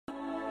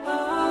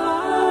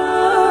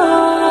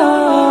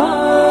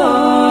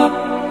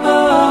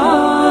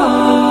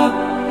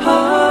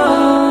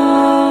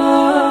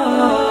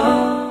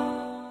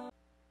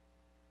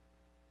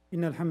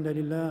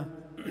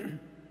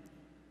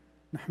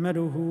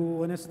نحمده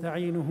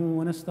ونستعينه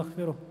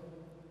ونستغفره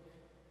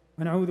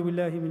ونعوذ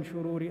بالله من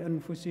شرور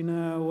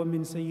أنفسنا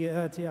ومن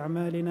سيئات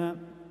أعمالنا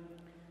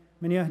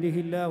من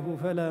يهده الله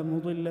فلا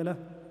مضل له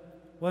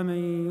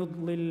ومن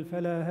يضلل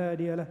فلا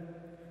هادي له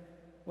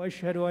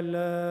وأشهد أن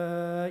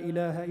لا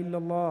إله إلا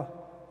الله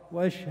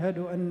وأشهد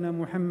أن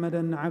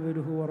محمدًا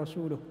عبده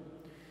ورسوله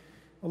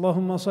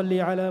اللهم صل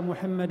على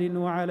محمد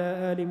وعلى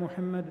آل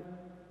محمد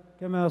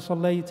كما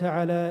صليت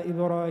على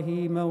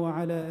إبراهيم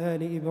وعلى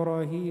آل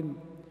إبراهيم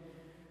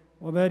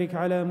وبارك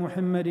على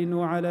محمد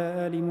وعلى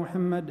آل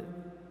محمد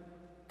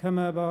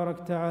كما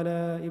باركت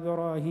على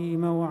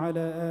إبراهيم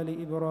وعلى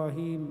آل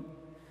إبراهيم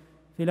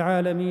في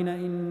العالمين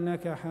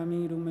إنك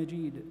حميد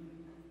مجيد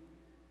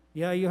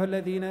يا أيها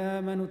الذين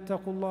آمنوا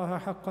اتقوا الله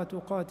حق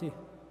تقاته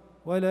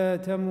ولا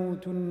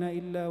تموتن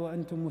إلا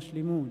وأنتم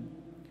مسلمون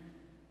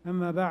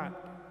أما بعد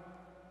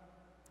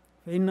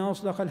فإن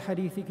أصدق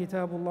الحديث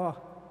كتاب الله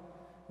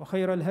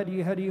وخير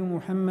الهدي هدي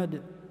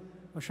محمد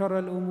وشر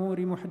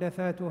الأمور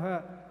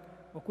محدثاتها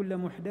وكل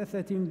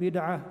محدثة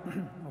بدعة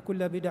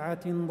وكل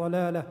بدعة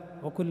ضلالة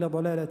وكل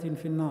ضلالة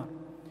في النار.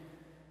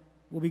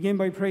 We'll begin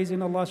by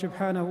praising Allah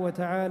subhanahu wa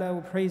ta'ala.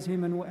 We praise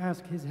Him and we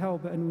ask His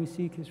help and we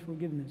seek His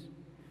forgiveness.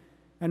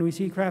 And we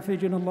seek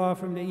refuge in Allah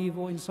from the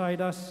evil inside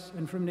us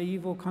and from the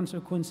evil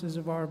consequences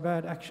of our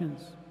bad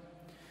actions.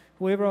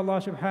 Whoever Allah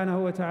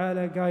subhanahu wa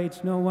ta'ala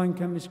guides, no one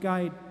can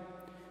misguide.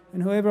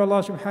 And whoever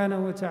Allah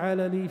subhanahu wa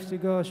ta'ala leaves to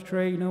go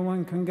astray, no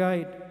one can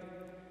guide.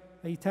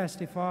 I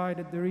testify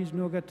that there is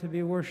no God to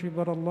be worshipped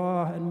but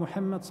Allah, and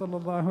Muhammad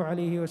sallallahu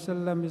alayhi wa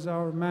sallam is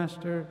our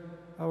master,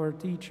 our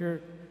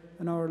teacher,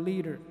 and our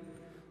leader.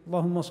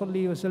 Allahumma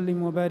salli wa sallim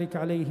wa barik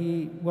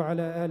alayhi wa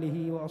ala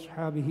alihi wa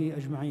ashabihi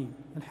ajma'een.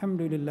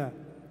 Alhamdulillah.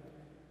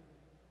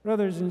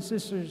 Brothers and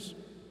sisters,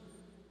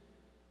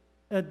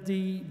 at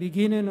the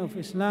beginning of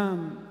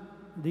Islam,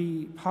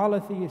 the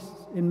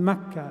polytheists in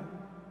Mecca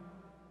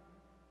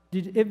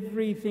did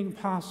everything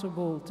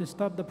possible to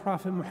stop the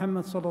Prophet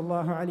Muhammad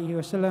sallallahu alaihi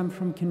wasallam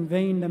from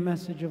conveying the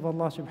message of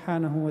Allah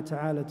subhanahu wa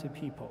ta'ala to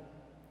people.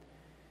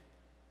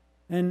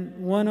 And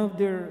one of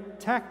their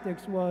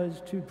tactics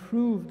was to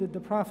prove that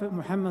the Prophet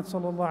Muhammad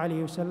sallallahu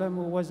alaihi wasallam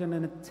was an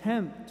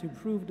attempt to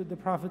prove that the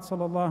Prophet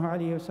sallallahu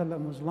alaihi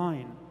wasallam was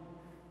lying.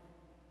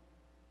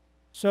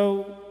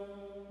 So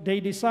they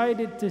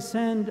decided to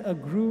send a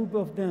group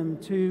of them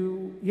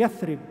to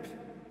Yathrib,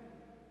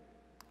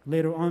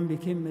 later on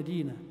became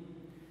Medina.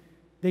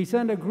 They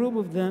sent a group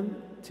of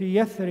them to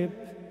Yathrib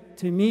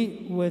to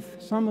meet with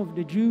some of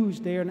the Jews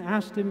there and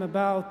ask them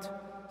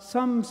about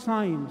some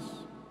signs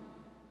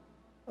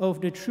of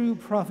the true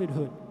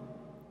prophethood.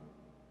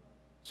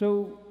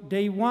 So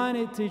they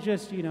wanted to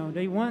just,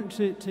 they want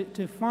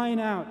to find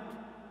out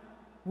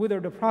whether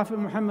the Prophet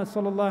Muhammad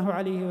sallallahu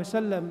alaihi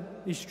wasallam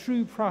is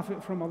true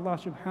prophet from Allah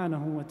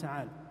subhanahu wa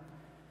ta'ala.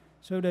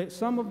 So that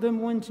some of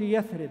them went to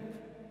Yathrib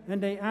and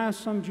they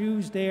asked some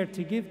Jews there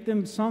to give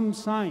them some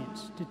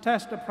signs to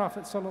test the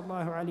Prophet sallallahu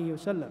alaihi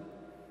wasallam.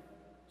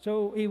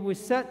 So it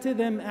was said to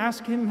them,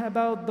 ask him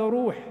about the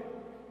ruh.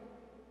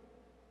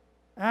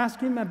 Ask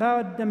him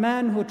about the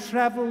man who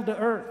traveled the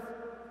earth.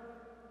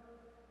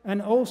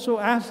 And also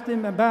ask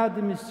them about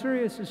the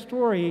mysterious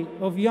story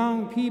of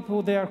young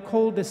people they are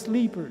called the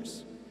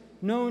sleepers,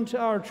 known to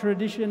our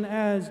tradition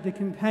as the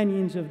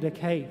companions of the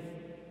cave.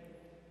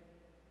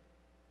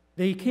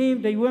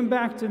 They went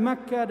back to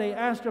Mecca, they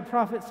asked the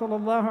Prophet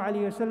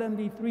ﷺ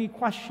the three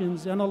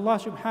questions, and Allah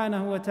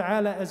subhanahu wa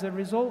ta'ala as a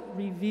result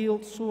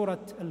revealed Surah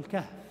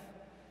Al-Kahf,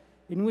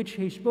 in which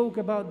He spoke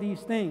about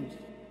these things.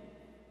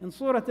 And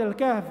Surah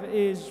Al-Kahf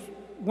is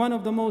one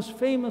of the most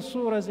famous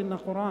surahs in the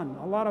Quran.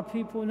 A lot of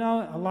people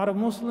know it, a lot of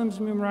Muslims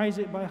memorize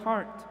it by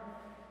heart.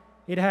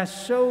 It has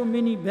so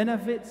many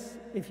benefits.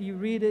 If you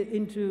read it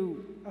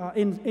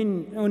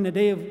on the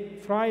day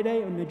of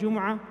Friday, on the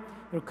Jum'ah,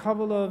 there are a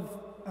couple of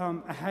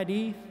a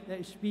hadith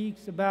that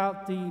speaks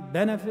about the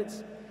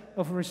benefits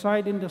of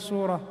reciting the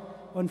surah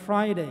on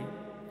Friday.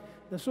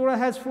 The surah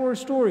has 4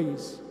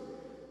 stories,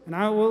 and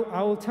I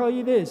will tell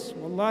you this,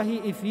 wallahi,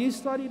 if you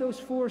study those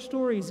 4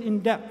 stories in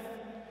depth,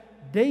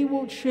 they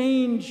will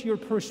change your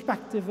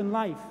perspective in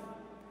life.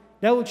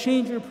 That will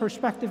change your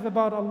perspective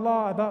about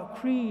Allah, about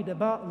creed,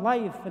 about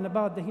life, and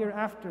about the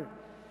hereafter.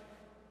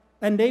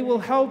 And they will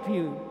help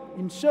you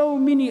in so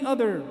many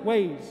other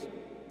ways.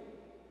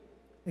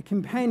 The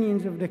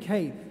companions of the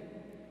cave.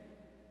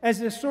 As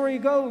the story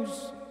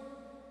goes,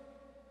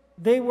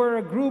 they were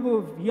a group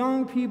of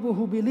young people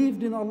who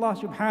believed in Allah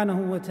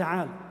subhanahu wa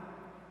ta'ala.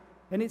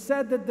 And it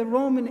said that the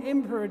Roman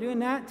emperor during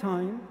that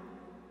time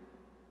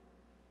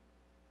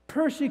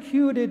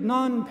persecuted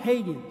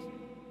non-pagans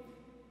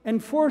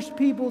and forced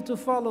people to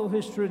follow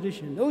his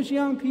tradition. Those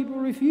young people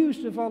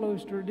refused to follow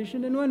his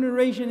tradition. In one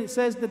narration it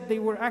says that they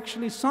were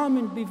actually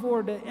summoned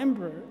before the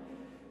emperor,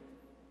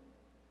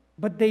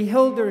 but they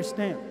held their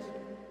stance.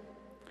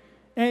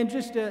 And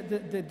just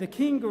the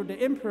king or the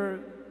emperor,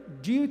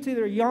 due to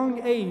their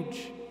young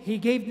age, he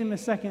gave them a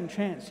second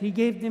chance. He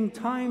gave them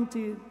time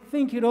to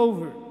think it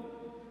over.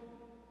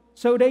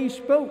 So they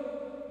spoke.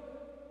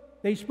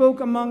 They spoke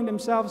among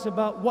themselves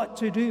about what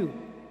to do.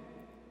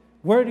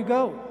 where to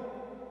go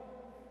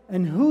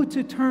and who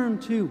to turn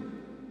to.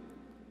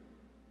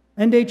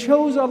 And they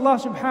chose Allah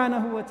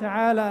subhanahu wa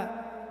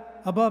ta'ala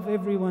above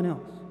everyone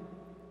else.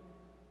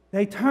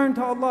 They turned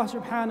to Allah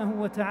subhanahu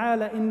wa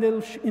ta'ala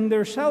in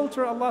their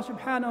shelter. Allah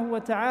subhanahu wa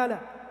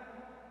ta'ala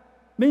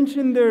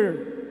mentioned their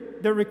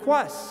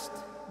request,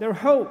 their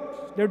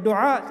hopes, their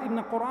du'as in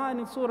the Quran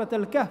in Surah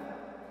Al-Kahf.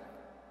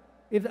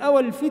 إذ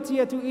أوى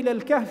الفتية إلى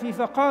الكهف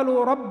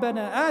فقالوا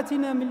ربنا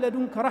آتنا من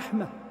لدنك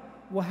رحمة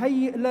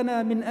وهيئ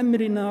لنا من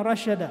أمرنا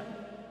رشدا.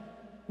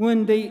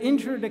 When they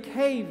entered the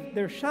cave,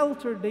 their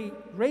shelter, they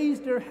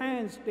raised their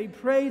hands, they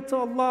prayed to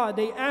Allah,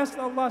 they asked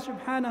Allah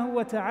subhanahu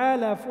wa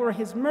ta'ala for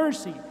His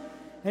mercy,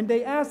 and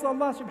they asked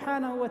Allah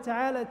subhanahu wa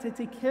ta'ala to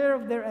take care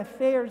of their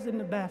affairs in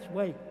the best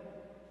way.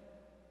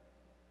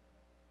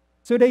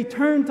 So they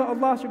turned to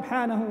Allah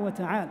subhanahu wa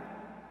ta'ala.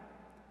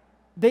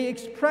 They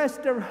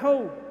expressed their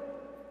hope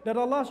that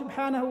Allah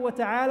subhanahu wa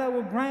ta'ala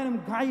will grant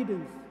them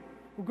guidance,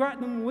 will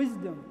grant them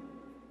wisdom,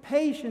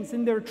 patience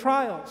in their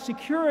trials,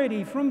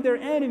 security from their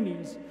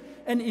enemies,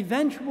 and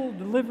eventual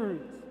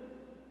deliverance.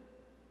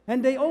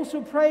 And they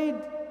also prayed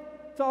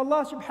to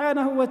Allah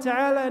subhanahu wa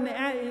ta'ala, and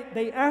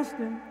they asked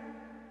Him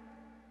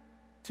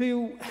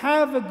to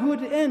have a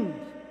good end,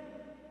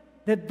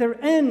 that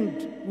their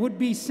end would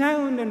be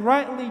sound and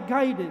rightly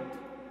guided.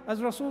 As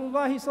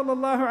Rasulullah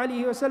sallallahu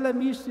alayhi wa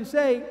sallam used to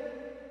say,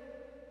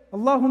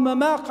 Allahumma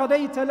ma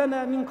qadayta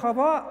lana min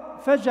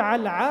qada'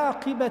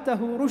 faj'al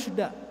 'aqibatahu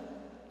rushda.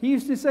 He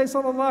used to say,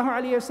 sallallahu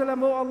alayhi wa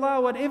sallam, Oh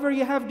Allah, whatever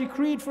you have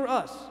decreed for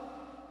us,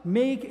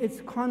 make its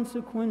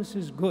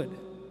consequences good.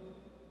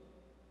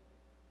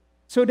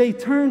 So they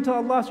turned to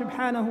Allah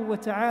subhanahu wa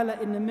ta'ala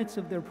in the midst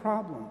of their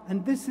problem.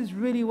 And this is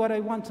really what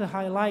I want to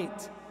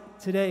highlight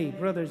today,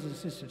 brothers and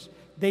sisters.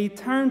 They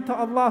turned to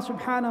Allah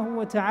subhanahu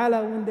wa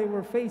ta'ala when they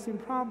were facing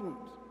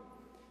problems.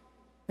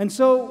 And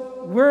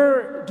so,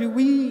 where do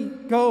we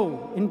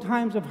go in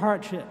times of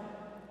hardship?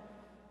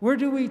 Where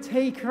do we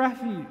take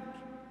refuge?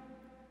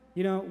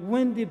 You know,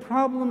 when the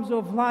problems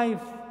of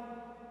life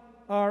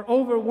are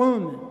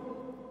overwhelming,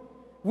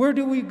 where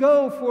do we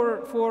go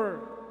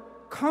for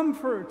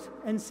comfort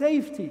and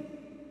safety?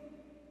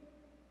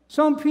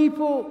 Some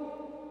people,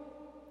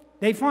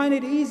 they find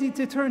it easy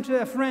to turn to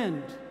a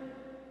friend.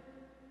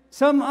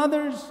 Some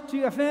others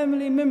to a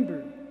family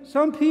member.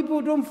 Some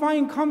people don't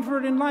find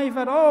comfort in life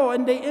at all,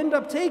 and they end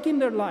up taking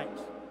their lives.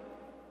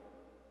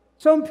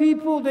 Some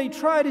people, they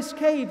try to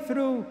escape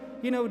through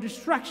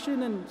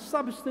distraction and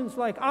substance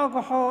like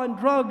alcohol and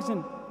drugs,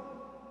 and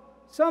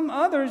some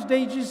others,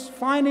 they just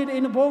find it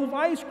in a bowl of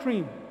ice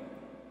cream.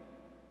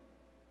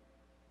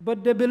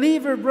 But the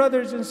believer,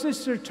 brothers and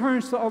sisters,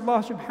 turns to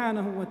Allah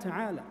subhanahu wa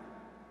ta'ala.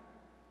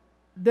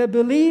 The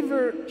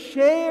believer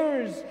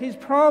shares his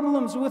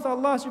problems with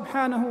Allah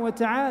subhanahu wa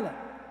ta'ala.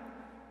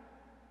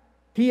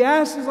 He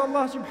asks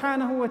Allah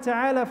subhanahu wa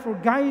ta'ala for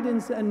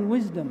guidance and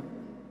wisdom.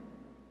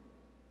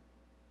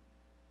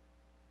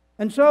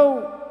 And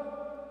so,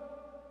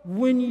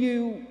 when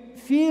you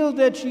feel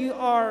that you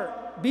are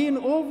being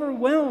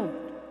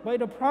overwhelmed by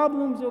the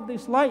problems of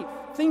this life,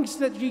 things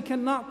that you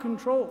cannot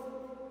control,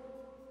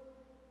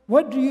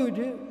 what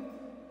do?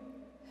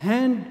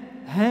 Hand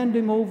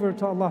them over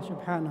to Allah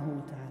subhanahu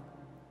wa ta'ala.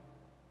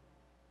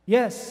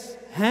 Yes,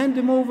 hand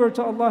them over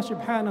to Allah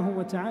subhanahu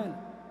wa ta'ala.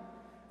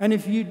 And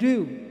if you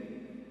do,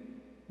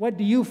 what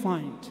do you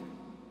find?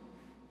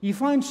 You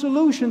find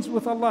solutions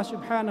with Allah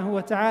subhanahu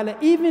wa ta'ala,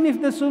 even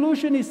if the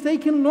solution is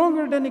taking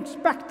longer than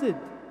expected.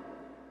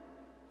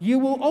 You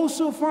will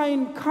also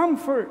find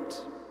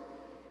comfort.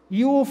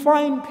 You will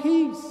find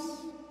peace.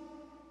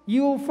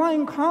 You will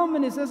find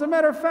calmness. As a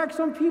matter of fact,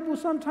 some people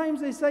sometimes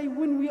they say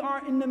when we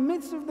are in the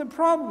midst of the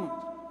problems,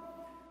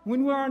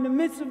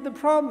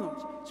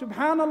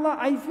 subhanallah,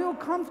 I feel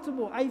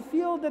comfortable. I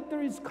feel that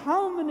there is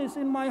calmness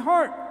in my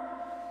heart.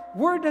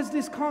 Where does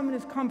this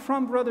calmness come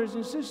from, brothers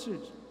and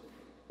sisters?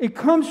 It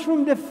comes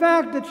from the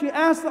fact that you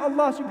asked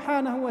Allah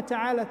subhanahu wa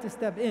ta'ala to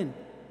step in.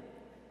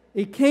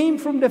 It came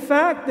from the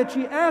fact that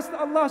you asked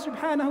Allah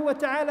subhanahu wa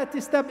ta'ala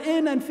to step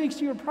in and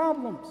fix your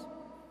problems.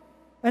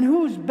 And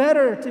who's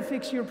better to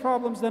fix your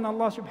problems than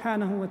Allah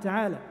subhanahu wa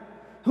ta'ala?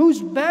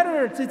 Who's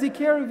better to take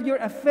care of your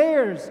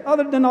affairs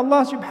other than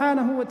Allah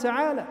subhanahu wa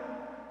ta'ala?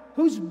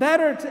 Who's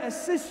better to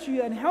assist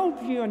you and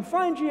help you and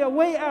find you a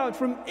way out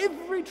from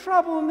every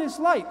trouble in this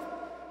life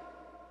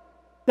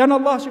than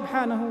Allah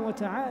subhanahu wa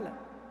ta'ala?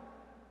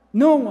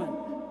 No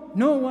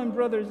one,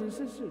 brothers and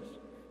sisters.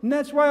 And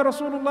that's why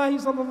Rasulullah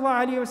sallallahu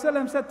alayhi wa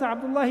sallam said to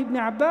Abdullah ibn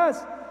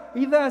Abbas,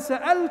 إِذَا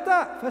سَأَلْتَ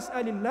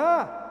فَاسْأَلِ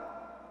اللَّهِ.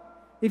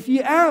 If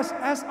you ask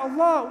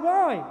Allah.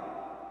 Why?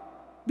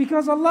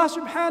 Because Allah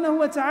subhanahu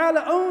wa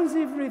ta'ala owns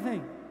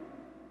everything.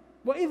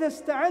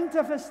 وَإِذَا اسْتَعَنْتَ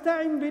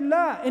فَاسْتَعِنْ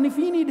بِاللَّهِ. And if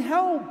you need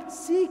help,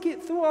 seek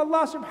it through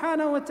Allah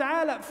subhanahu wa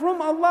ta'ala,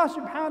 from Allah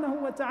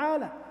subhanahu wa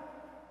ta'ala.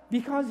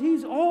 Because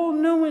He's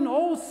all-knowing,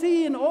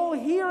 all-seeing,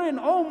 all-hearing,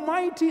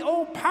 almighty,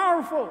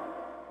 all-powerful.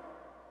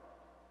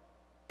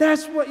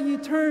 That's what you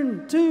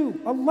turn to,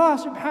 Allah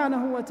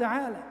subhanahu wa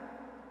ta'ala.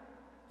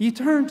 You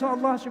turn to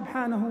Allah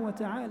subhanahu wa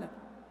ta'ala.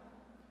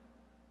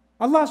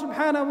 Allah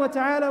subhanahu wa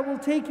ta'ala will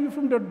take you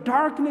from the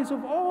darkness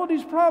of all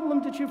these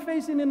problems that you're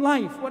facing in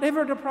life,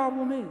 whatever the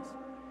problem is.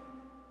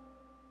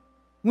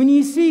 When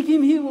you seek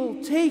Him, He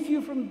will take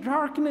you from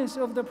darkness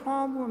of the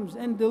problems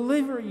and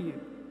deliver you.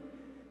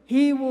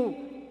 He will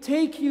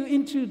take you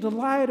into the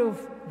light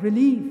of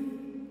relief.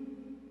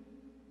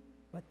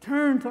 But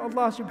turn to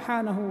Allah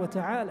subhanahu wa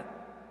ta'ala.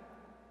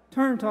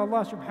 Turn to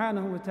Allah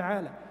subhanahu wa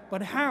ta'ala.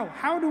 But how?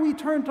 How do we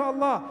turn to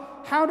Allah?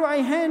 How do I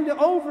hand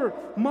over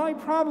my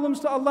problems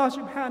to Allah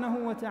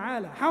subhanahu wa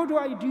ta'ala? How do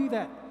I do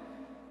that?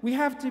 We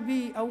have to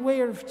be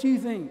aware of two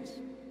things.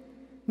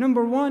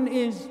 Number one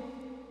is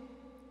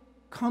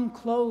come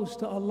close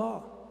to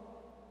Allah.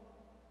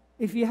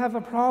 If you have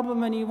a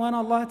problem and you want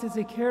Allah to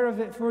take care of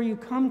it for you,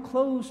 come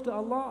close to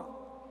Allah.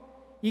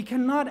 You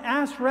cannot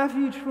ask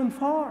refuge from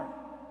far.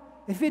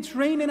 If it's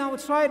raining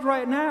outside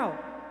right now,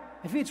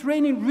 if it's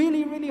raining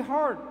really, really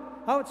hard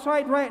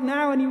outside right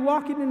now and you're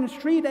walking in the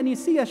street and you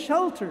see a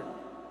shelter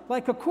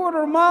like a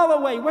quarter mile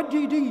away, what do?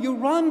 You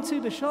run to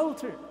the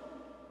shelter.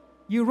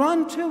 You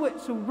run to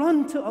it, so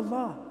run to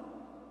Allah.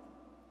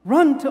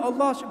 Run to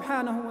Allah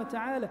subhanahu wa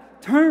ta'ala.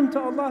 Turn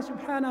to Allah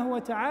subhanahu wa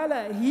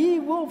ta'ala. He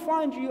will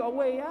find you a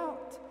way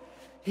out.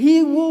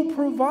 He will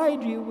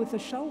provide you with a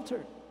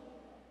shelter.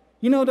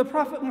 You know, the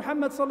Prophet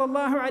Muhammad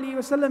sallallahu alayhi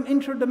wa sallam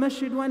entered the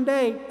masjid one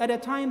day at a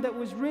time that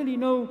was really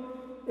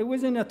it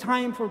wasn't a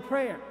time for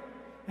prayer.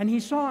 And he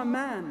saw a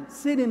man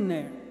sitting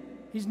there.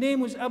 His name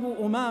was Abu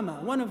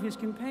Umama, one of his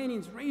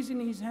companions, raising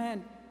his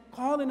hand,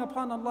 calling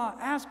upon Allah,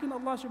 asking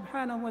Allah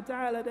subhanahu wa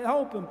ta'ala to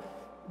help him,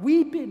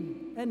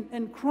 weeping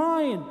and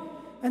crying.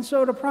 And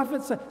so the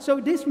Prophet said, so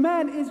this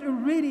man is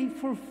already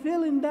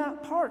fulfilling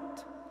that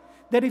part.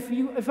 That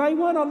if I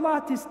want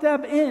Allah to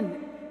step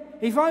in,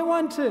 if I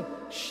want to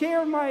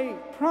share my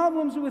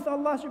problems with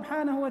Allah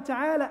subhanahu wa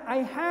ta'ala, I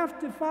have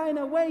to find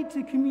a way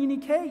to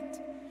communicate.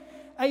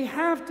 I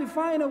have to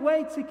find a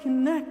way to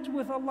connect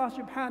with Allah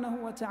subhanahu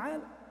wa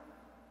ta'ala.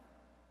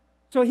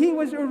 So he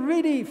was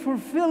already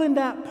fulfilling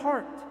that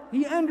part.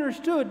 He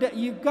understood that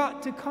you've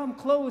got to come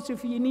close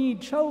if you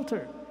need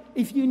shelter,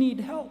 if you need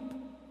help.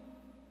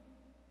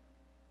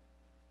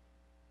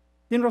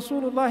 Then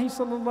Rasulullah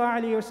sallallahu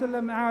alayhi wa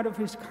sallam, out of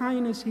his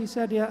kindness, he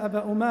said, Ya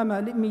Aba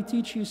Umama, let me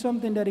teach you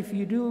something that if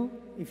you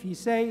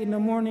say in the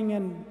morning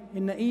and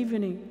in the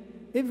evening,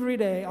 every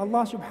day,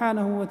 Allah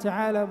subhanahu wa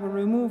ta'ala will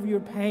remove your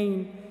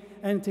pain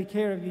and take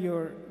care of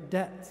your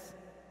debts.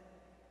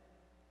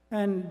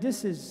 And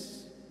this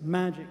is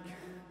magic.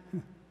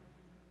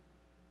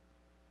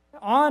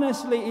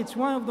 Honestly, it's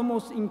one of the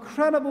most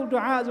incredible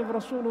du'as of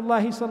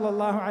Rasulullah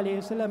sallallahu alayhi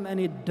wa sallam, and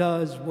it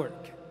does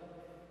work.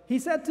 He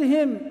said to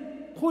him,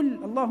 قُلْ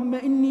اللهم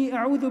إني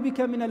أعوذ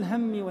بك من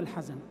الهم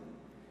والحزن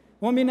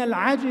ومن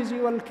العجز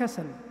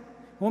والكسل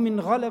ومن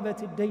غلبة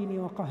الدين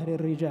وقهر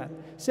الرجال.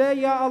 Say,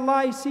 Ya Allah,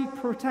 I seek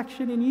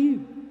protection in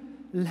you.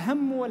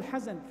 الهم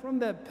والحزن, from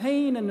the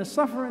pain and the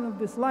suffering of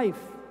this life,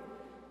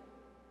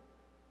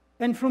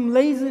 and from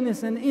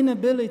laziness and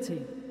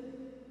inability,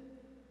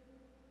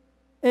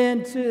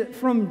 and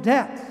from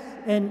death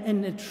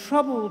and the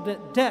trouble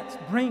that debts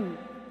bring,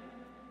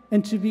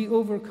 and to be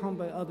overcome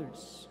by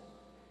others.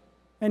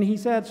 And he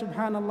said,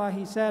 subhanAllah,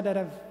 he said that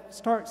I've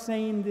start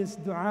saying this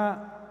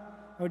dua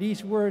or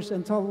these words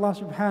until Allah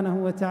subhanahu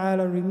wa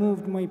ta'ala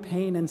removed my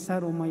pain and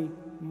settled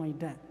my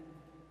debt.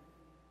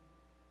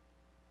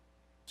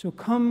 So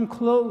come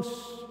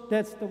close.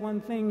 That's the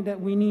one thing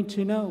that we need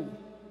to know.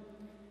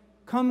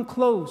 Come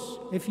close.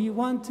 If you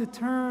want to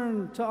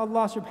turn to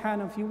Allah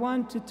subhanahu, if you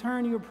want to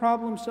turn your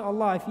problems to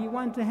Allah, if you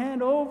want to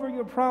hand over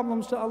your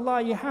problems to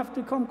Allah, you have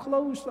to come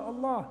close to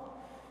Allah.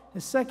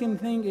 The second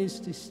thing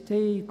is to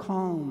stay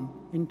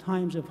calm in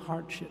times of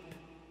hardship.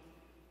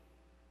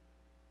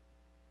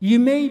 You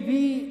may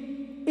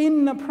be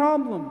in the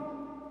problem,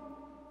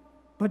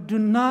 but do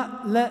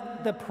not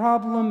let the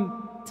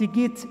problem to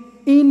get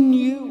in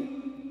you.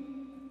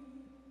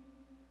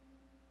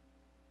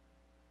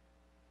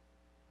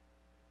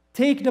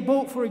 Take the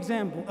boat, for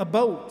example, a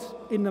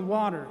boat in the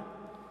water.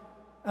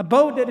 A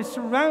boat that is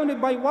surrounded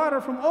by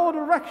water from all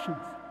directions.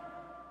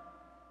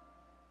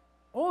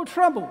 All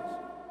troubles.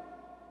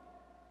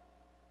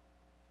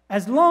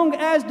 As long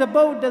as the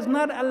boat does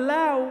not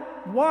allow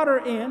water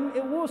in,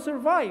 it will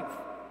survive.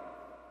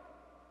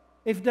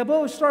 If the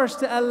boat starts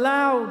to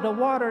allow the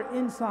water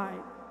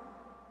inside,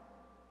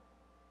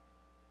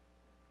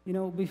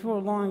 before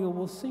long it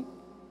will sink.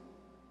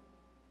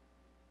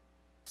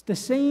 It's the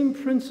same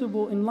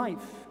principle in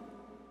life.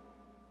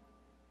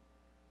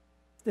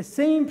 The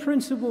same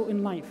principle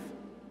in life.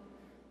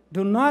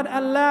 Do not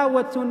allow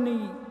what's on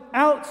the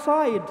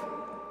outside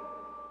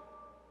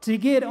to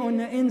get on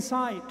the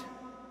inside.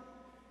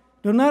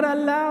 Do not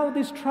allow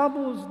these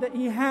troubles that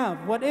you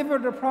have, whatever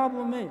the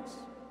problem is.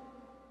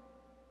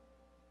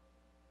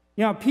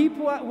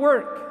 People at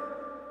work,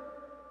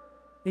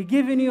 they're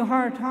giving you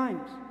hard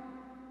times,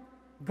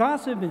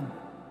 gossiping,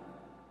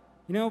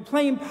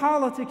 playing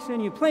politics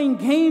on you, playing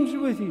games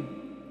with you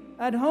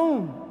at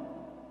home.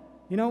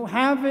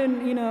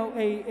 Having,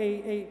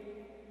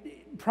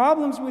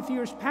 problems with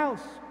your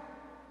spouse.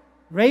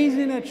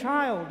 raising a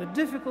child, a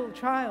difficult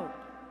child.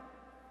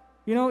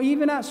 You know,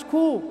 even at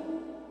school,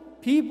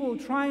 people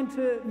trying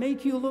to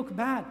make you look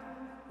bad,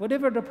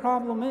 whatever the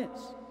problem is.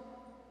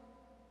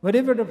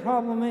 Whatever the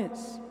problem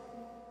is.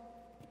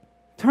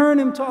 Turn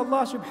him to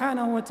Allah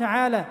subhanahu wa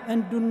ta'ala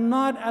and do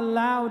not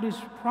allow these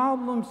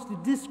problems to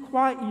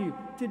disquiet you,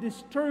 to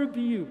disturb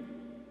you,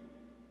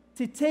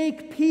 to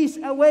take peace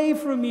away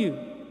from you.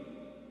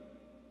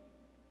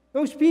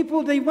 Those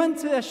people, they went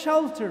to a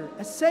shelter,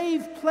 a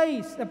safe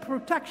place, a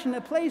protection,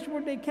 a place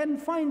where they can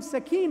find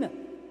sakina.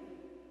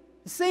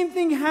 The same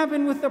thing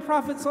happened with the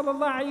Prophet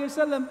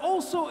ﷺ,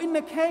 also in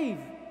the cave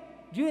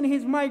during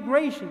his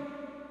migration.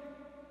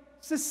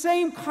 It's the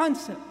same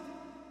concept.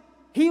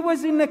 He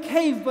was in the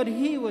cave, but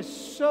he was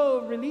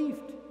so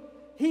relieved.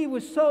 He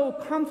was so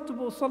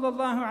comfortable,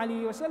 sallallahu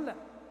alaihi wasallam,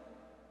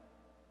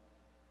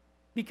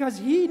 because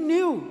he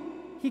knew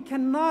he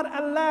cannot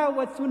allow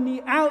what's on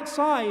the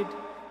outside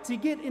to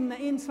get in the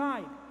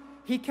inside.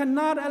 He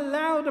cannot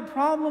allow the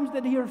problems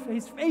that he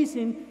is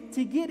facing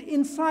to get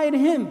inside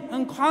him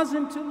and cause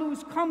him to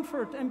lose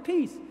comfort and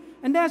peace.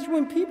 And that's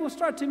when people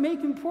start to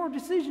make poor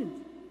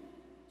decisions.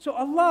 So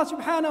Allah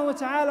subhanahu wa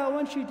ta'ala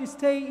wants you to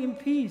stay in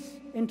peace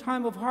in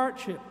time of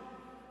hardship.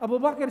 Abu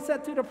Bakr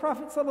said to the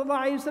Prophet sallallahu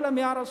alayhi wa sallam,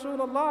 Ya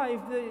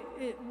Rasulullah,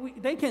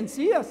 if they can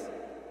see us.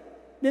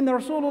 Then the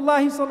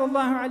Rasulullah sallallahu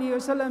alayhi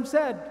wa sallam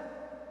said,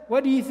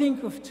 what do you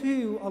think of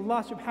two?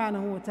 Allah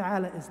subhanahu wa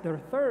ta'ala is their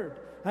third.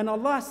 And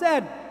Allah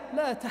said,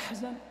 La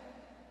tahzan.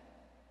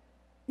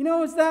 You know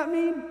what that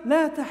means?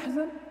 La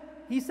tahzan.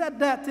 He said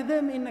that to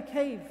them in the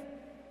cave.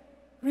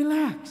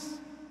 Relax.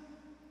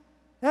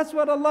 That's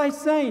what Allah is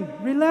saying.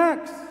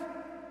 Relax.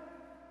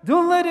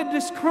 Don't let it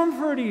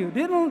discomfort you.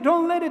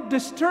 Don't let it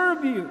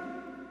disturb you.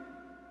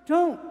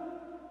 Don't.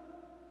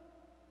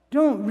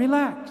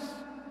 Relax.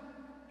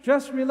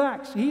 Just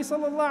relax. He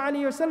sallallahu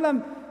alayhi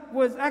wasallam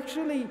was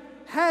actually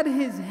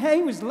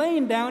he was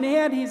laying down. He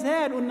had his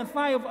head on the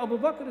thigh of Abu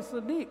Bakr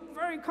as-Siddiq,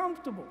 very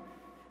comfortable.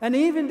 And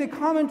even the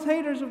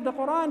commentators of the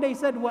Quran, they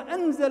said,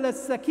 وَأَنزَلَ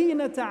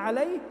السَّكِينَةَ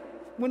عَلَيْهِ.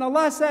 When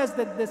Allah says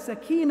that the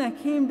sakina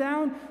came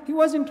down, He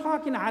wasn't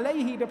talking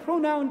alayhi. The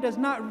pronoun does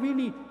not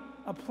really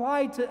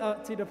apply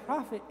to the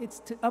Prophet. It's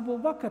to Abu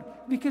Bakr,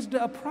 because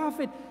the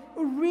Prophet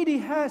already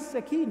has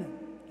sakina.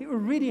 He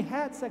already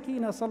had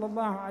sakina,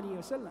 sallallahu alayhi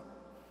wa sallam.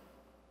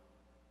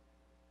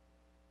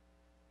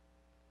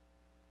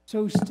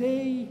 So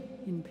stay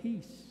in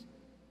peace.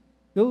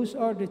 Those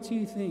are the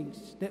two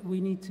things that we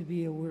need to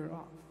be aware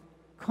of.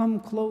 Come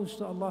close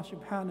to Allah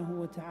subhanahu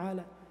wa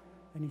ta'ala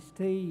and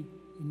stay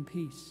in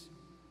peace.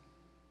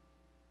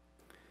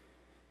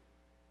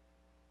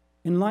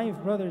 In life,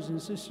 brothers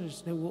and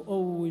sisters, there will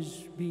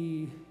always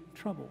be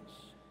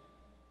troubles.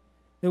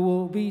 There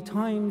will be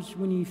times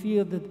when you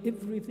feel that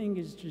everything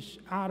is just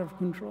out of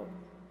control.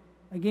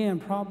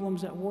 Again,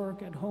 problems at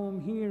work, at home,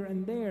 here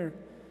and there.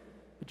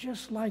 But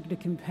just like the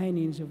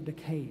companions of the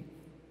cave,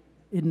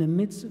 in the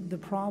midst of the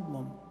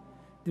problem,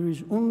 there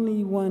is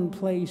only one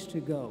place to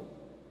go.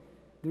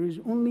 There is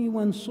only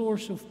one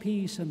source of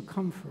peace and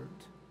comfort.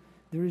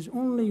 There is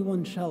only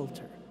one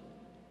shelter,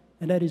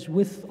 and that is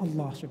with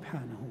Allah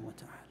subhanahu wa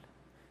ta'ala.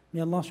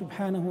 May Allah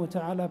subhanahu wa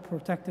ta'ala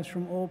protect us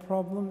from all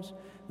problems.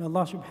 May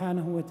Allah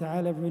subhanahu wa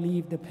ta'ala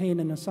relieve the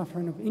pain and the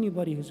suffering of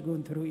anybody who's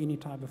going through any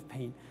type of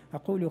pain.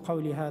 أقول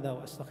قولي هذا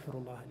وأستغفر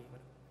الله لي ولكم.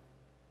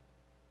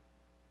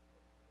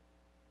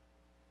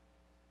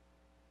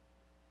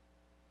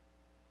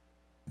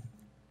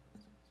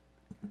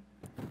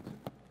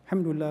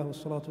 الحمد لله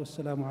والصلاة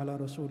والسلام على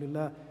رسول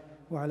الله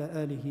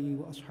وعلى آله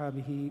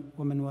وأصحابه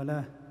ومن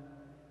والاه.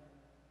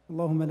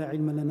 اللهم لا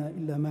علم لنا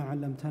إلا ما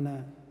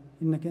علمتنا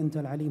إنك أنت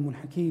العليم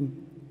الحكيم.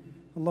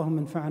 اللهم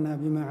انفعنا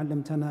بما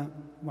علمتنا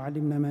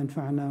وعلمنا ما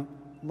ينفعنا.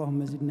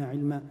 اللهم زدنا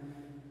علما.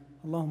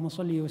 اللهم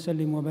صل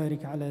وسلم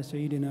وبارك على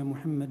سيدنا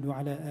محمد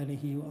وعلى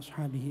آله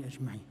وأصحابه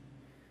أجمعين.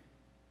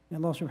 May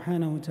Allah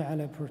subhanahu wa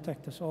ta'ala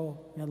protect us all.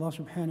 May Allah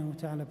subhanahu wa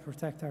ta'ala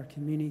protect our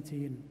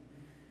community and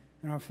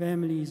our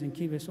families and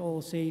keep us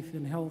all safe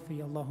and healthy.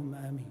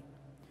 Allahumma ameen.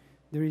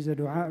 There is a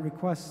dua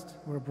request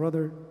for a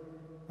brother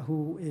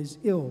who is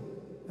ill,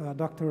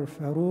 Dr.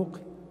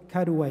 Farouk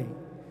Kadway.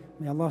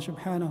 May Allah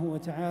subhanahu wa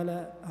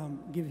ta'ala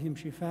give him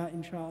shifa,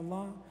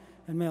 inshaAllah.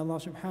 And may Allah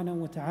subhanahu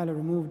wa ta'ala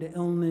remove the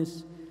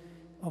illness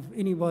of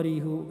anybody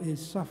who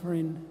is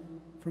suffering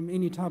from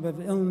any type of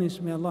illness.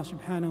 May Allah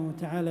subhanahu wa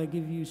ta'ala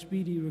give you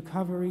speedy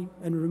recovery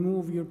and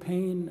remove your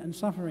pain and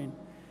suffering.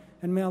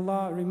 And may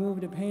Allah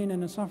remove the pain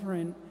and the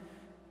suffering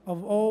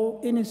of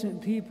all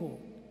innocent people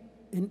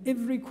in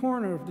every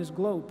corner of this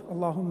globe.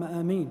 Allahumma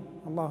ameen.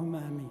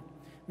 Allahumma ameen.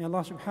 May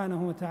Allah subhanahu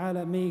wa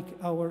ta'ala make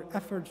our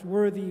efforts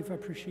worthy of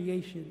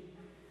appreciation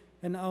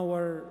and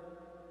our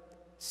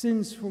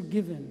sins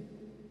forgiven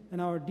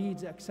and our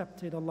deeds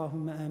accepted.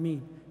 Allahumma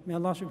ameen. May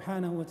Allah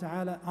subhanahu wa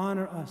ta'ala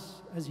honor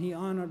us as He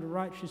honored the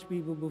righteous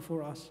people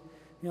before us.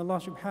 May Allah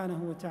subhanahu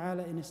wa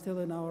ta'ala instill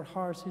in our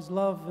hearts His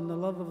love and the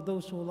love of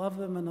those who love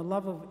Him and the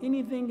love of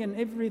anything and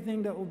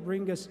everything that will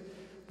bring us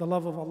the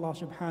love of Allah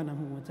subhanahu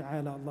wa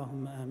ta'ala.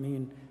 Allahumma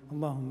ameen.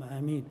 Allahumma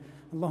ameen.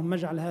 اللهم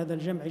اجعل هذا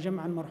الجمع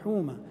جمعا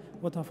مرحوما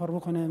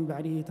وتفرقنا من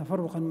بعده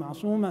تفرقا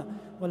معصوما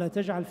ولا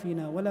تجعل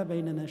فينا ولا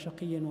بيننا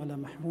شقيا ولا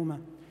محروما.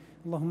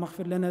 اللهم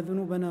اغفر لنا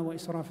ذنوبنا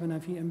وإسرافنا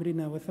في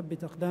أمرنا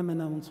وثبت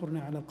أقدامنا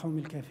وانصرنا على القوم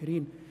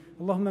الكافرين.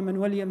 اللهم من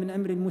ولي من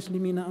أمر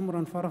المسلمين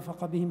أمرا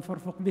فرفق بهم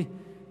فارفق به،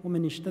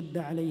 ومن اشتد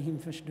عليهم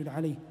فاشدد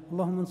عليه.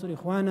 اللهم انصر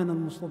إخواننا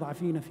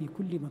المستضعفين في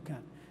كل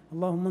مكان.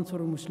 اللهم انصر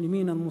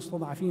المسلمين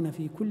المستضعفين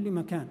في كل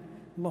مكان.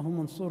 اللهم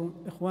انصر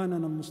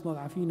إخواننا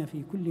المستضعفين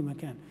في كل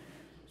مكان.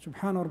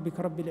 سبحان ربك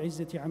رب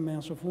العزة عما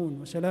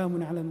يصفون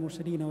وسلام على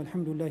المرسلين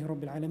والحمد لله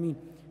رب العالمين.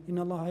 إن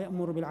الله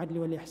يأمر بالعدل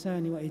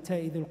والإحسان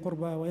وإيتاء ذي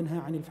القربى وينهى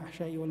عن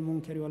الفحشاء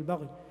والمنكر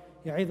والبغي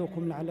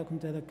يعظكم لعلكم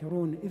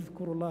تذكرون.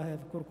 اذكروا الله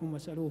يذكركم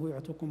واسألوه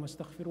يعطكم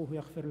واستغفروه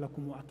يغفر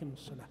لكم وأقيموا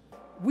الصلاة.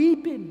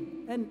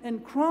 Weeping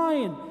and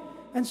crying.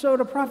 And so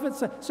the Prophet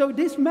said, so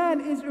this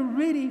man is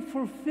already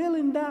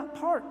fulfilling that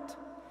part.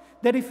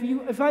 That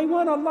if I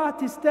want Allah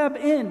to step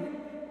in,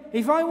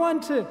 if I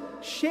want to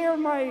share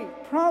my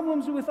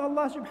problems with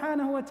Allah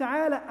subhanahu wa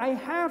ta'ala, I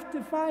have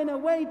to find a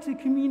way to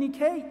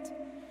communicate.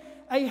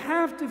 I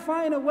have to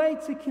find a way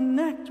to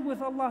connect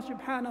with Allah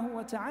subhanahu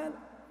wa ta'ala.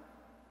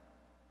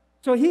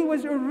 So he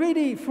was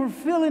already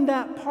fulfilling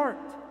that part.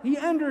 He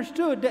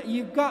understood that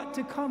you've got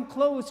to come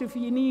close if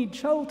you need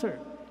shelter,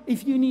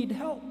 if you need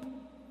help.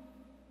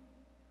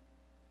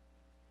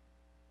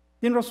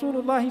 Then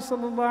Rasulullah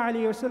sallallahu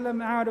alayhi wa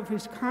sallam, out of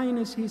his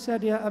kindness, he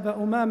said, Ya Aba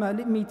Umama,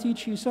 let me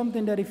teach you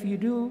something that if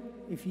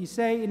you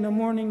say in the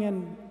morning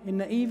and in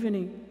the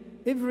evening,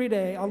 every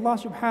day, Allah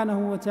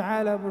subhanahu wa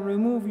ta'ala will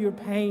remove your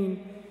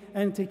pain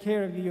and take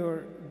care of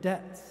your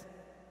debts.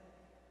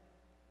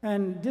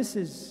 And this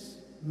is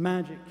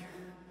magic.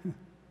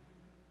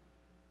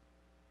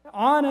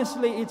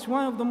 Honestly, it's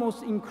one of the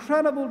most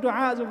incredible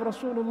du'as of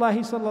Rasulullah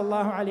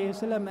sallallahu alayhi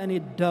wa sallam, and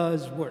it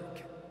does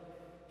work.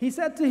 He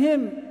said to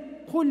him,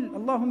 قل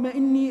اللهم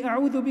إني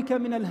أعوذ بك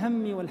من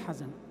الهم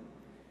والحزن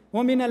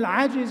ومن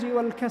العجز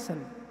والكسل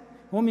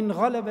ومن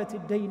غلبة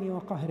الدين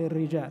وقهر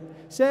الرجال.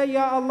 Say,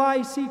 Ya Allah,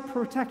 I seek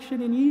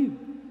protection in you.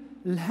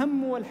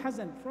 الهم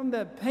والحزن, from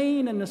the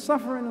pain and the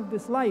suffering of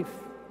this life,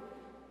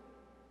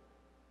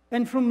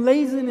 and from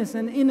laziness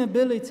and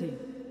inability,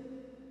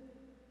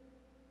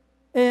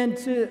 and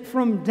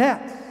from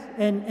death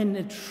and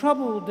the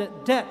trouble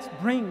that debts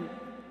bring,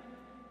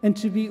 and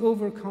to be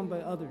overcome by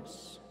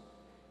others.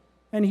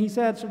 And he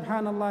said,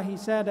 subhanAllah, he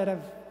said that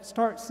I've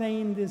start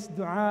saying this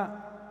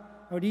dua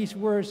or these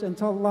words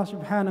until Allah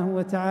subhanahu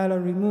wa ta'ala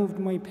removed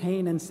my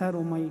pain and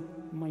settled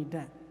my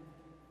debt.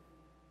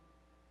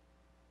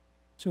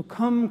 So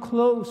come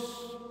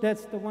close.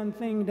 That's the one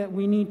thing that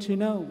we need to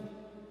know.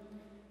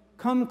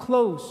 Come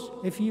close.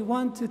 If you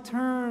want to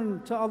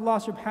turn to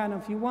Allah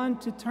subhanahu, if you want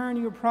to turn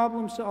your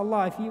problems to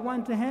Allah, if you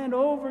want to hand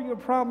over your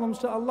problems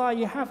to Allah,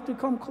 you have to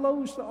come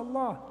close to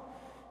Allah.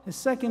 The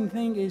second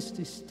thing is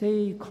to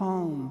stay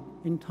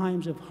calm in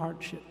times of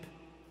hardship.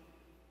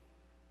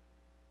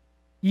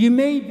 You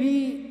may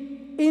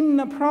be in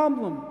a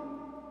problem,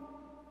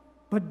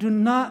 but do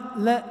not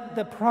let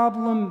the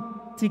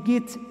problem to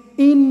get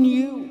in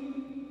you.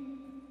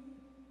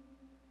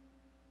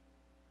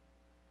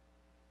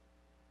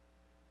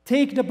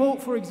 Take the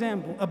boat, for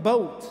example, a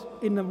boat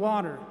in the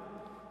water.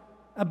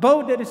 A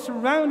boat that is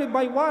surrounded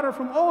by water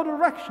from all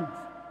directions.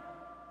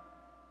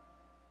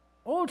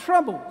 All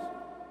troubles.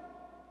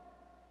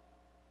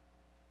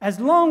 As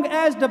long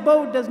as the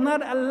boat does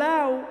not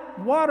allow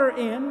water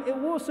in, it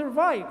will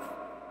survive.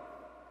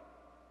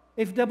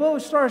 If the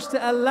boat starts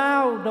to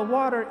allow the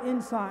water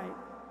inside,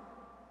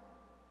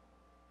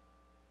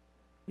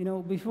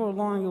 before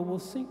long it will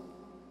sink.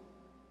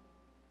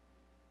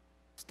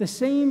 It's the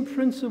same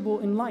principle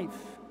in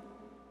life.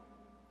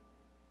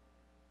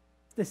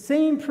 It's the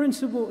same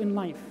principle in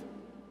life.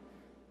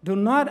 Do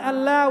not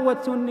allow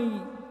what's on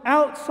the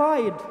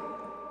outside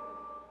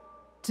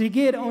to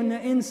get on the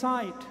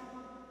inside.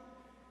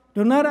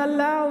 Do not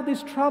allow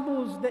these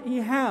troubles that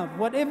you have,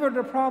 whatever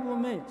the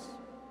problem is.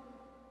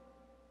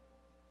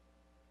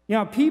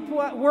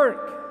 People at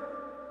work,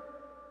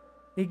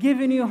 they're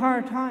giving you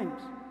hard times,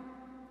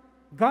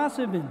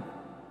 gossiping,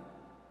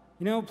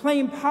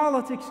 playing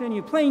politics in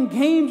you, playing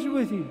games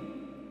with you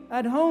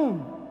at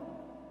home,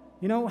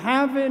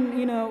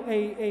 having,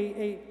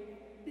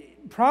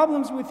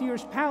 problems with your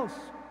spouse,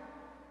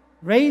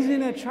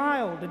 raising a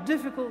child, a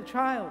difficult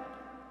child,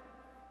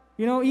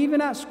 even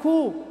at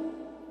school.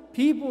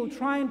 People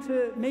trying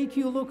to make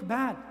you look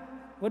bad,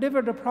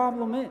 whatever the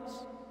problem is.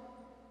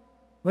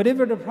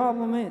 Whatever the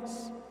problem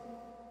is.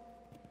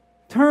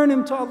 Turn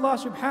him to Allah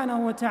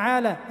subhanahu wa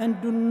ta'ala and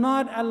do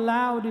not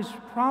allow these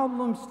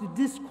problems to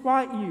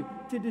disquiet you,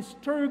 to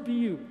disturb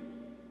you,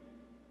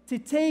 to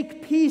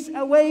take peace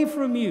away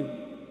from you.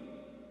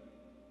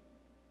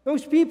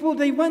 Those people,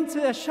 they went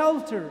to a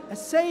shelter, a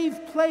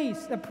safe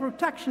place, a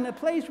protection, a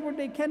place where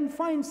they can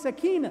find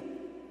sakina.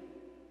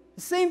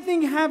 The same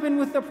thing happened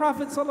with the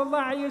Prophet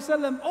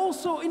ﷺ,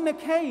 also in the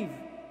cave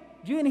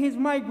during his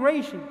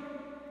migration.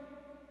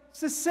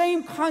 It's the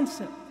same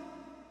concept.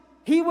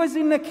 He was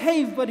in the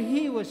cave, but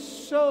he was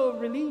so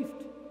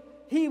relieved.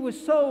 He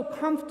was so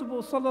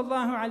comfortable,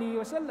 sallallahu alayhi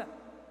wa sallam.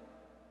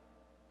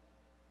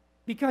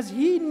 because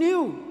he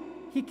knew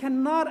he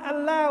cannot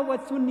allow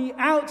what's on the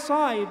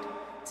outside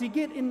to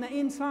get in the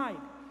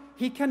inside.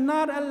 He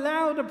cannot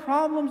allow the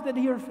problems that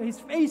he is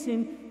facing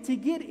to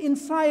get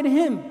inside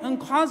him and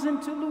cause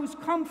him to lose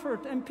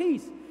comfort and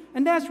peace.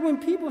 And that's when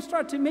people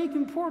start to make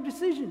poor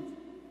decisions.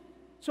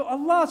 So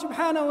Allah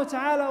subhanahu wa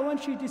ta'ala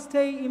wants you to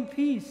stay in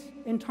peace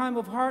in time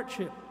of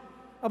hardship.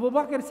 Abu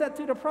Bakr said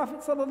to the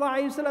Prophet sallallahu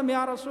alayhi wa sallam,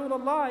 Ya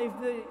Rasulullah,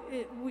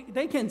 if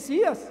they can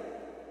see us.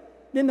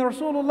 Then the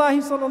Rasulullah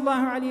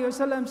sallallahu alayhi wa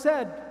sallam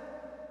said,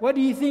 what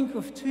do you think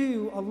of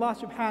two? Allah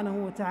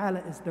subhanahu wa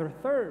ta'ala is their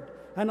third.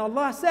 And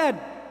Allah said,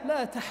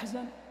 La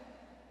tahzan.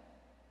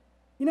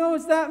 You know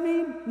what that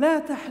means?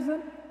 La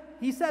tahzan.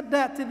 He said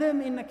that to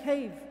them in the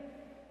cave.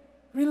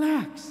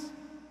 Relax.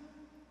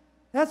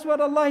 That's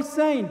what Allah is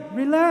saying.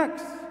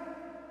 Relax.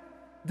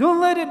 Don't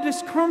let it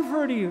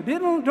discomfort you.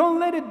 Don't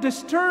let it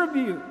disturb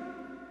you.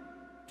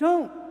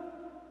 Don't.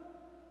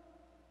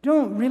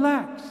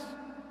 Relax.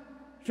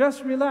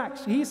 Just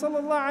relax. He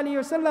sallallahu alayhi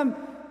wa sallam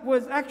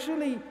was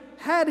actually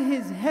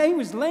he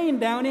was laying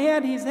down, he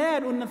had his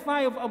head on the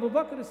thigh of Abu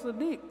Bakr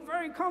as-Siddiq,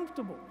 very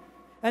comfortable.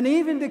 And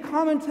even the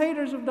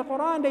commentators of the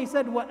Quran, they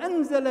said,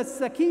 وَأَنزَلَ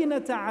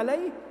السَّكِينَةَ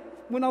عَلَيْهِ.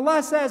 When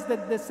Allah says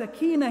that the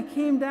sakina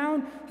came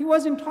down, he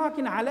wasn't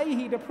talking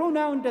alayhi. The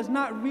pronoun does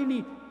not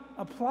really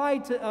apply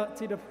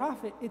to the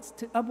Prophet, it's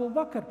to Abu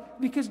Bakr,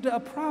 because the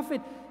Prophet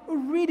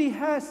already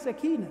has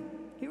sakina.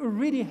 He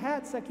already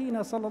had sakina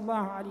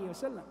sallallahu alayhi wa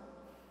sallam.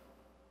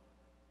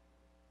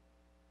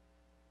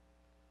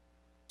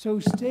 So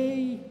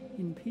stay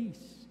in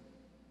peace.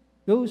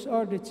 Those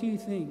are the two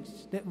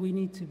things that we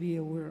need to be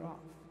aware of.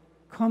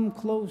 Come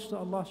close to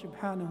Allah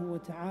subhanahu wa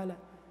ta'ala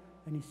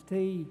and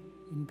stay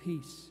in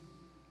peace.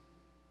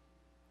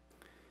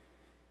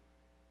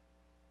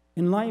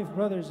 In life,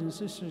 brothers and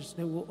sisters,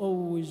 there will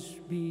always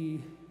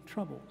be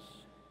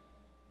troubles.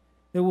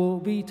 There will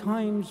be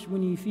times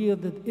when you feel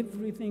that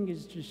everything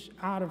is just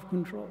out of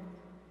control.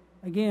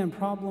 Again,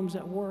 problems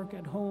at work,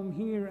 at home,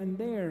 here and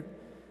there.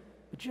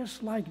 But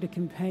just like the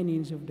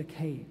companions of the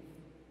cave,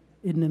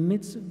 in the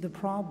midst of the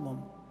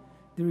problem,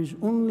 there is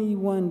only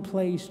one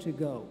place to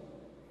go.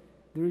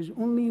 There is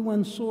only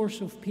one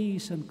source of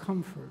peace and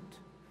comfort.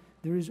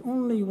 There is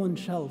only one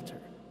shelter,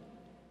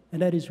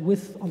 and that is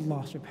with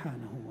Allah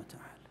subhanahu wa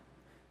ta'ala.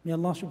 May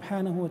Allah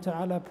subhanahu wa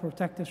ta'ala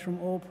protect us from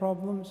all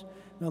problems.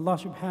 May Allah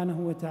subhanahu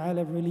wa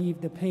ta'ala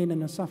relieve the pain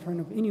and the suffering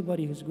of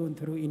anybody who's going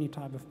through any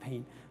type of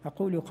pain.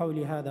 أقول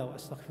قولي هذا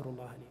وأستغفر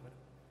الله لي ولكم.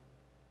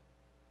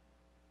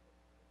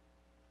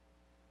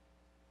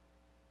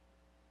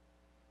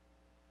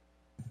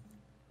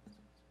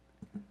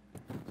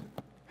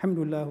 الحمد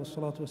لله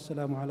والصلاة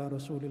والسلام على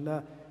رسول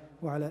الله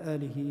وعلى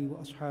آله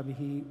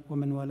وأصحابه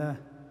ومن والاه.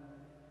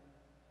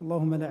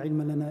 اللهم لا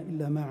علم لنا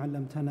إلا ما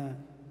علمتنا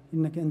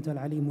إنك أنت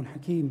العليم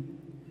الحكيم.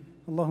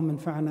 اللهم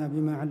انفعنا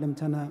بما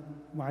علمتنا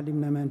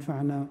وعلمنا ما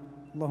ينفعنا.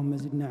 اللهم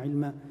زدنا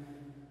علما.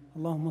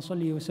 اللهم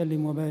صل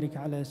وسلم وبارك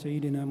على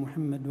سيدنا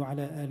محمد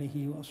وعلى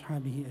آله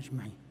وأصحابه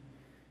أجمعين.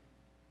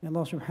 May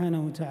Allah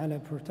subhanahu wa ta'ala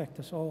protect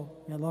us all.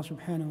 May Allah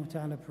subhanahu wa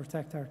ta'ala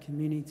protect our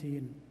community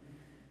and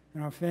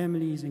our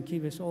families and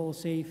keep us all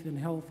safe and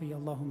healthy.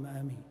 Allahumma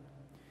ameen.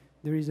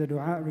 There is a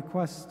dua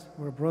request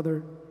for a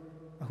brother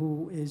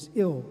who is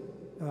ill,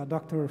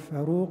 Dr.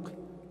 Farouk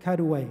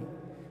Kadway.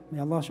 May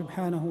Allah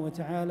subhanahu wa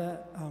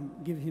ta'ala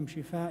give him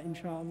shifa,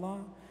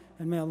 inshaAllah.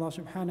 And may Allah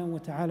subhanahu wa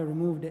ta'ala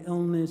remove the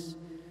illness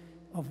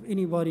of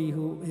anybody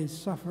who is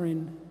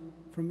suffering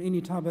from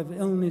any type of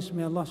illness.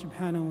 May Allah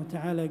subhanahu wa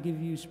ta'ala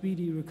give you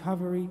speedy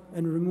recovery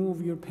and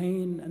remove your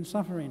pain and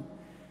suffering.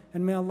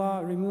 And may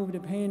Allah remove the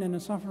pain and the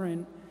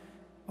suffering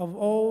of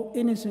all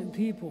innocent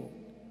people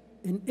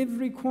in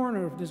every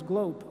corner of this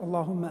globe.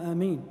 Allahumma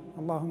ameen.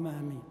 Allahumma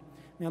ameen.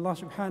 May Allah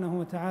subhanahu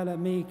wa ta'ala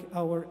make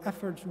our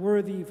efforts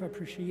worthy of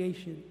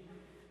appreciation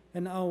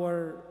and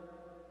our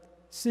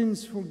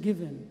sins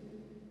forgiven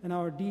and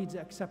our deeds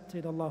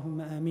accepted.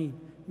 Allahumma ameen.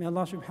 May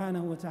Allah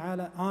subhanahu wa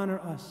ta'ala honor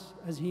us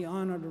as He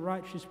honored the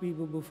righteous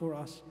people before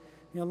us.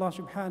 May Allah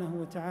subhanahu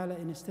wa ta'ala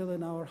instill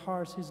in our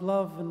hearts His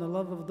love and the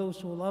love of those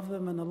who love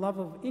Him and the love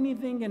of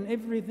anything and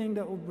everything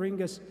that will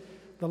bring us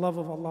the love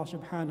of Allah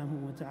subhanahu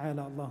wa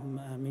ta'ala.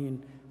 Allahumma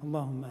ameen.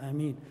 Allahumma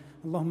ameen.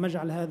 اللهم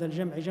اجعل هذا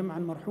الجمع جمعا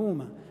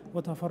مرحوما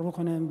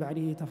وتفرقنا من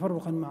بعده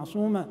تفرقا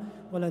معصوما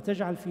ولا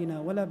تجعل فينا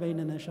ولا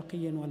بيننا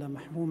شقيا ولا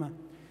محروما.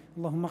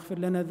 اللهم اغفر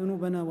لنا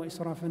ذنوبنا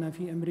وإسرافنا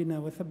في أمرنا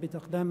وثبت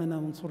أقدامنا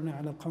وانصرنا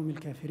على القوم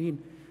الكافرين.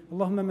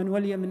 اللهم من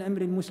ولي من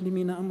أمر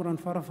المسلمين أمرا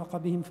فرفق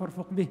بهم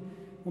فارفق به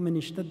ومن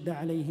اشتد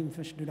عليهم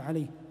فاشدد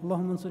عليه.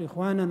 اللهم انصر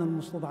إخواننا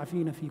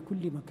المستضعفين في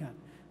كل مكان.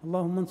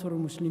 اللهم انصر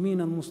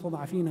المسلمين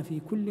المستضعفين في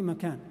كل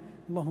مكان.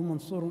 اللهم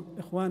انصر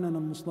إخواننا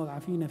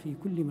المستضعفين في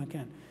كل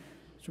مكان.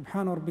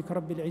 سبحان ربك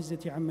رب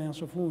العزة عما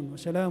يصفون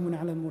وسلام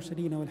على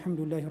المرسلين والحمد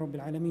لله رب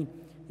العالمين.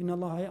 إن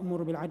الله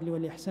يأمر بالعدل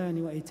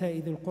والإحسان وإيتاء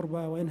ذي القربى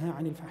وينهى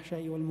عن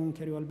الفحشاء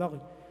والمنكر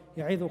والبغي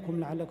يعظكم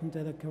لعلكم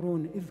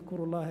تذكرون.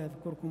 اذكروا الله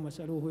يذكركم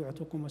واسألوه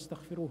يعطكم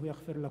واستغفروه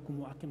يغفر لكم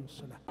وأقيموا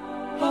الصلاة.